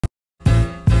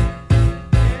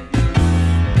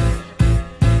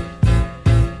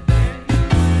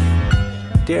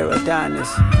Dear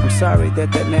Adonis, I'm sorry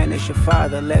that that man is your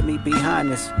father, let me be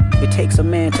honest. It takes a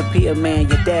man to be a man,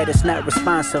 your dad is not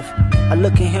responsive. I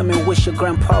look at him and wish your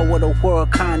grandpa would have wore a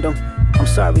condom. I'm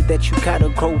sorry that you gotta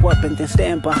grow up and then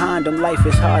stand behind them. Life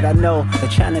is hard, I know. The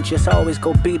challenges always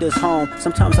go beat us home.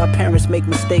 Sometimes our parents make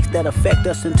mistakes that affect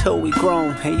us until we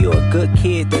grown. And you're a good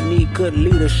kid that need good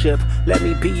leadership. Let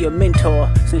me be your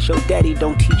mentor, since your daddy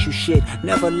don't teach you shit.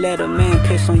 Never let a man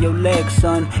piss on your leg,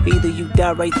 son. Either you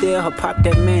die right there or pop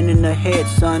that man in the head,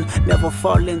 son. Never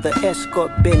fall in the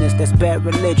escort business, that's bad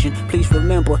religion. Please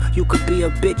remember, you could be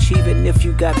a bitch even if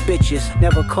you got bitches.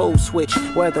 Never code switch,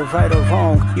 whether right or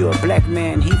wrong. You're a black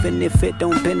man, even if it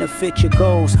don't benefit your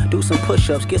goals. Do some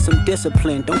push-ups, get some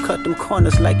discipline. Don't cut them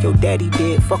corners like your daddy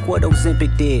did. Fuck what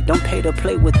Ozempic did. Don't pay to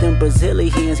play with them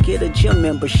Brazilians. Get a gym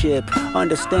membership.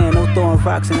 Understand, no throwing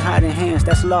rocks and hiding hands,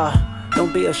 that's law.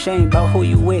 Don't be ashamed about who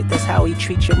you with, that's how he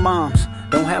treat your moms.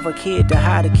 Don't have a kid to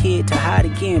hide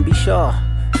again, be sure.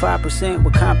 5%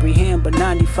 will comprehend, but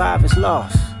 95 is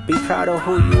lost. Be proud of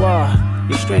who you are.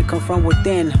 Your strength come from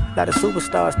within. Lot of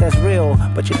superstars, that's real,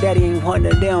 but your daddy ain't one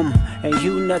of them. And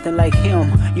you nothing like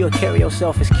him. You'll carry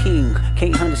yourself as king.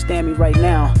 Can't understand me right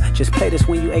now, just play this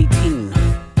when you 18.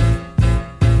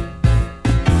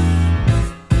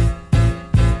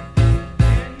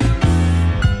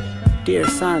 Dear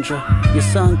Sandra, your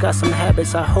son got some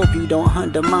habits, I hope you don't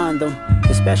undermine them.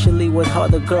 Especially with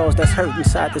other girls that's hurt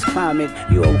inside this climate.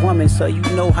 You're a woman, so you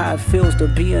know how it feels to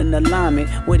be in alignment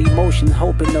with emotions,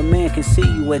 hoping a man can see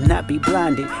you and not be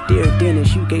blinded. Dear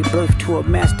Dennis, you gave birth to a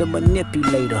master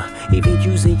manipulator. Even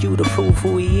using you to prove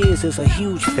who he is a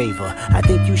huge favor. I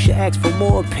think you should ask for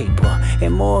more paper,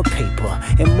 and more paper,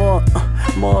 and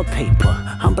more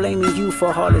paper. I'm blaming you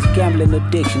for all his gambling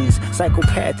addictions,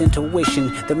 psychopath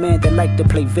intuition, the man that like to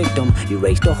play victim. You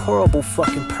raised a horrible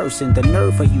fucking person, the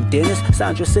nerve of you, Dennis.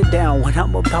 Sandra, sit down, what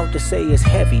I'm about to say is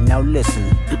heavy, now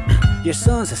listen. Your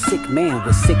son's a sick man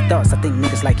with sick thoughts, I think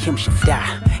niggas like him should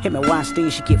die. Him and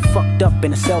Weinstein should get fucked up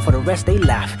in a cell for the rest of their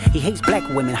life. He hates black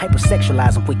women,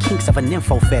 hypersexualize them with kinks of a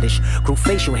nympho fetish. Grew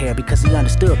facial hair because he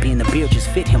understood being the beard just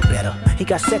fit him better. He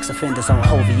got sex offenders on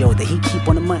OVO that he keep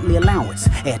on a monthly allowance.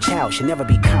 A child should never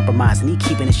be compromised and he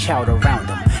keeping his child around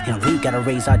him. And we gotta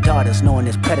raise our daughters knowing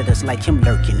there's predators like him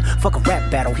lurking. Fuck a rap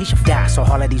battle, he should die so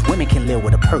all of these women can live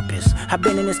with a purpose. I've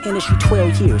been in this industry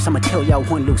 12 years, I'ma tell y'all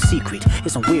one little secret.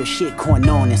 It's some weird shit going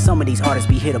on and some of these artists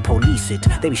be here to police it.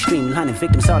 They be streamlining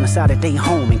victims all inside of their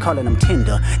home and calling them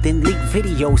tender. Then leak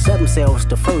videos of themselves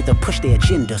to further push their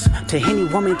agendas. To any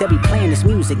woman that be playing this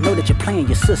music, know that you're playing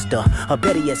your sister. Or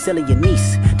better yet, selling your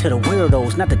niece. To the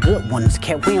weirdos, not the good ones.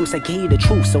 Cat Williams, I gave you the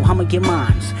truth, so I'ma get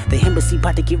mines. The embassy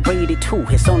about to get raided too,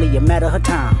 it's only a matter of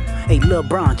time. Hey, Lil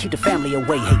Bron, keep the family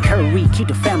away. Hey, Curry, keep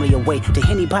the family away. To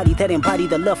anybody that embody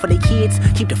the love for their kids,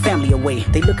 keep the family away.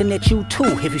 They looking at you too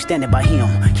if you standing by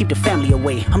him. Keep the family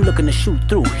away. I'm looking to shoot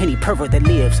through any pervert that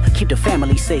lives. Keep the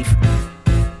family safe.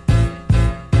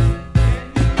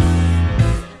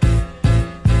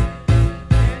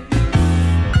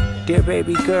 Dear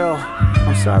baby girl,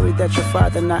 I'm sorry that your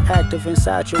father not active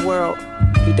inside your world.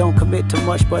 He don't commit to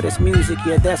much but it's music,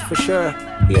 yeah, that's for sure.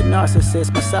 He a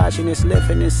narcissist, misogynist,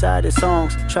 living inside his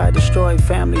songs. Try to destroy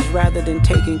families rather than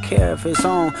taking care of his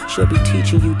own. Should be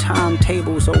teaching you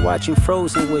timetables or watching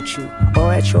Frozen with you.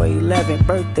 Or at your 11th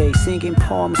birthday singing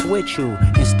poems with you.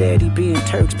 Instead he being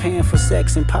Turks, paying for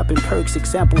sex and popping perks.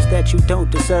 Examples that you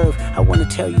don't deserve. I wanna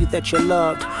tell you that you're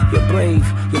loved, you're brave,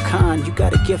 you're kind. You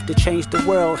got a gift to change the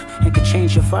world and can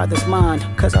change your father's mind.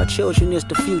 Cause our children is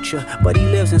the future, but he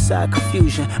lives inside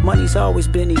confusion. Money's always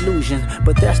been illusion,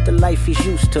 but that's the life he's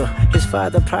used to. His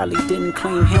father probably didn't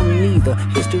claim him neither.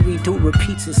 History do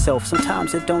repeats itself,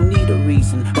 sometimes it don't need a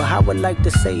reason. But I would like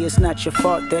to say it's not your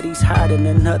fault that he's hiding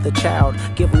another child.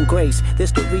 Give him grace,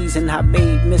 this the reason I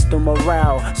made Mr.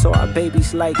 Morale. So our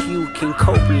babies like you can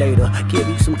cope later. Give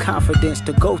you some confidence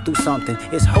to go through something,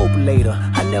 it's hope later.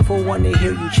 I never wanna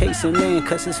hear you chasing men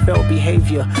cause it's felt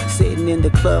behavior. Sitting in the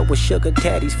club with sugar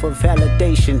daddies for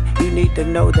validation. You need to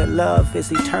know that love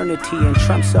is eternity and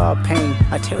trumps all pain.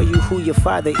 I tell you who your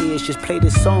father is, just play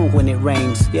this song when it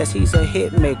rains. Yes, he's a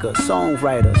hit maker,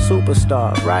 songwriter,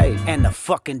 superstar, right? And a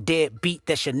fucking deadbeat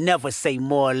that should never say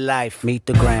more life. Meet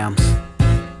the Grams.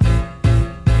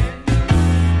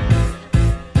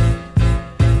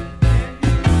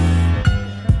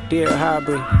 Dear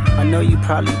Aubrey, I know you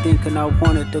probably thinking I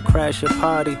wanted to crash your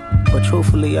party. But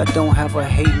truthfully, I don't have a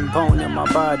hating bone in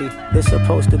my body. This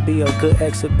supposed to be a good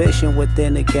exhibition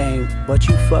within the game, but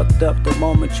you fucked up the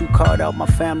moment you called out my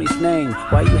family's name.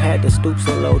 Why you had to stoop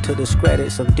so low to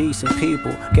discredit some decent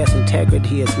people? Guess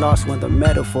integrity is lost when the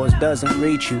metaphors doesn't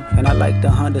reach you. And I like to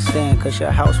understand, cause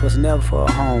your house was never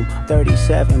a home.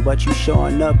 37, but you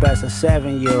showing up as a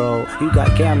 7-year-old. You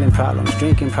got gambling problems,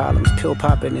 drinking problems, pill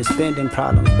popping and spending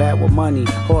problems, bad with money,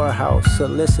 whorehouse,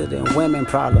 soliciting women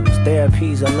problems.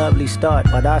 Therapy's a lovely start,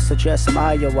 but I suggest some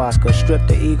ayahuasca, strip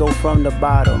the ego from the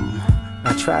bottom.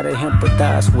 I try to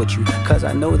empathize with you, cause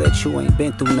I know that you ain't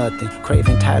been through nothing. Crave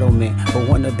entitlement, but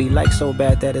wanna be like so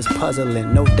bad that it's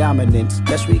puzzling. No dominance.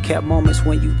 Let's recap moments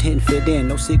when you didn't fit in.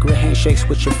 No secret handshakes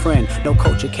with your friend, no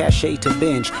culture cachet to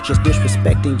binge. Just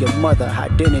disrespecting your mother,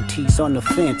 identities on the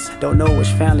fence. Don't know which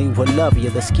family will love you.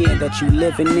 The skin that you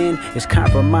living in is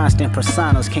compromised and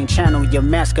personas can't channel your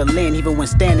masculine. Even when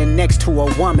standing next to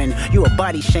a woman, you a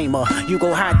body shamer. You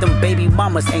go hide them baby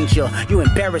mamas, ain't you? You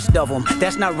embarrassed of them.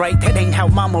 That's not right, that ain't how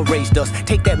mama raised us.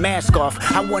 Take that mask off,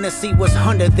 I wanna see what's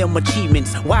under them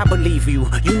achievements. Why believe you?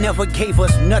 You never gave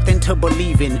us nothing to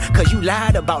believe in. Cause you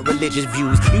lied about religious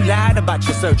views, you lied about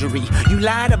your surgery, you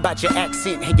lied about your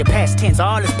accent and your past tense,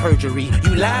 all is perjury.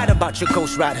 You lied about your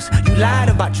ghost riders, you lied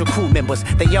about your crew members,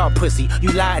 they all pussy.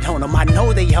 You lied on them, I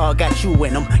know they all got you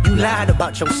in them. You lied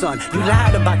about your son, you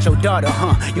lied about your daughter,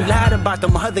 You lied about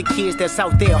them other kids that's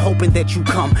out there hoping that you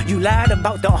come. You lied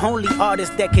about the only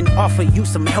artist that can offer you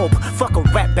some help. Fuck a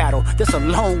rap battle, this a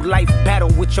long life battle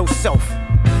with yourself.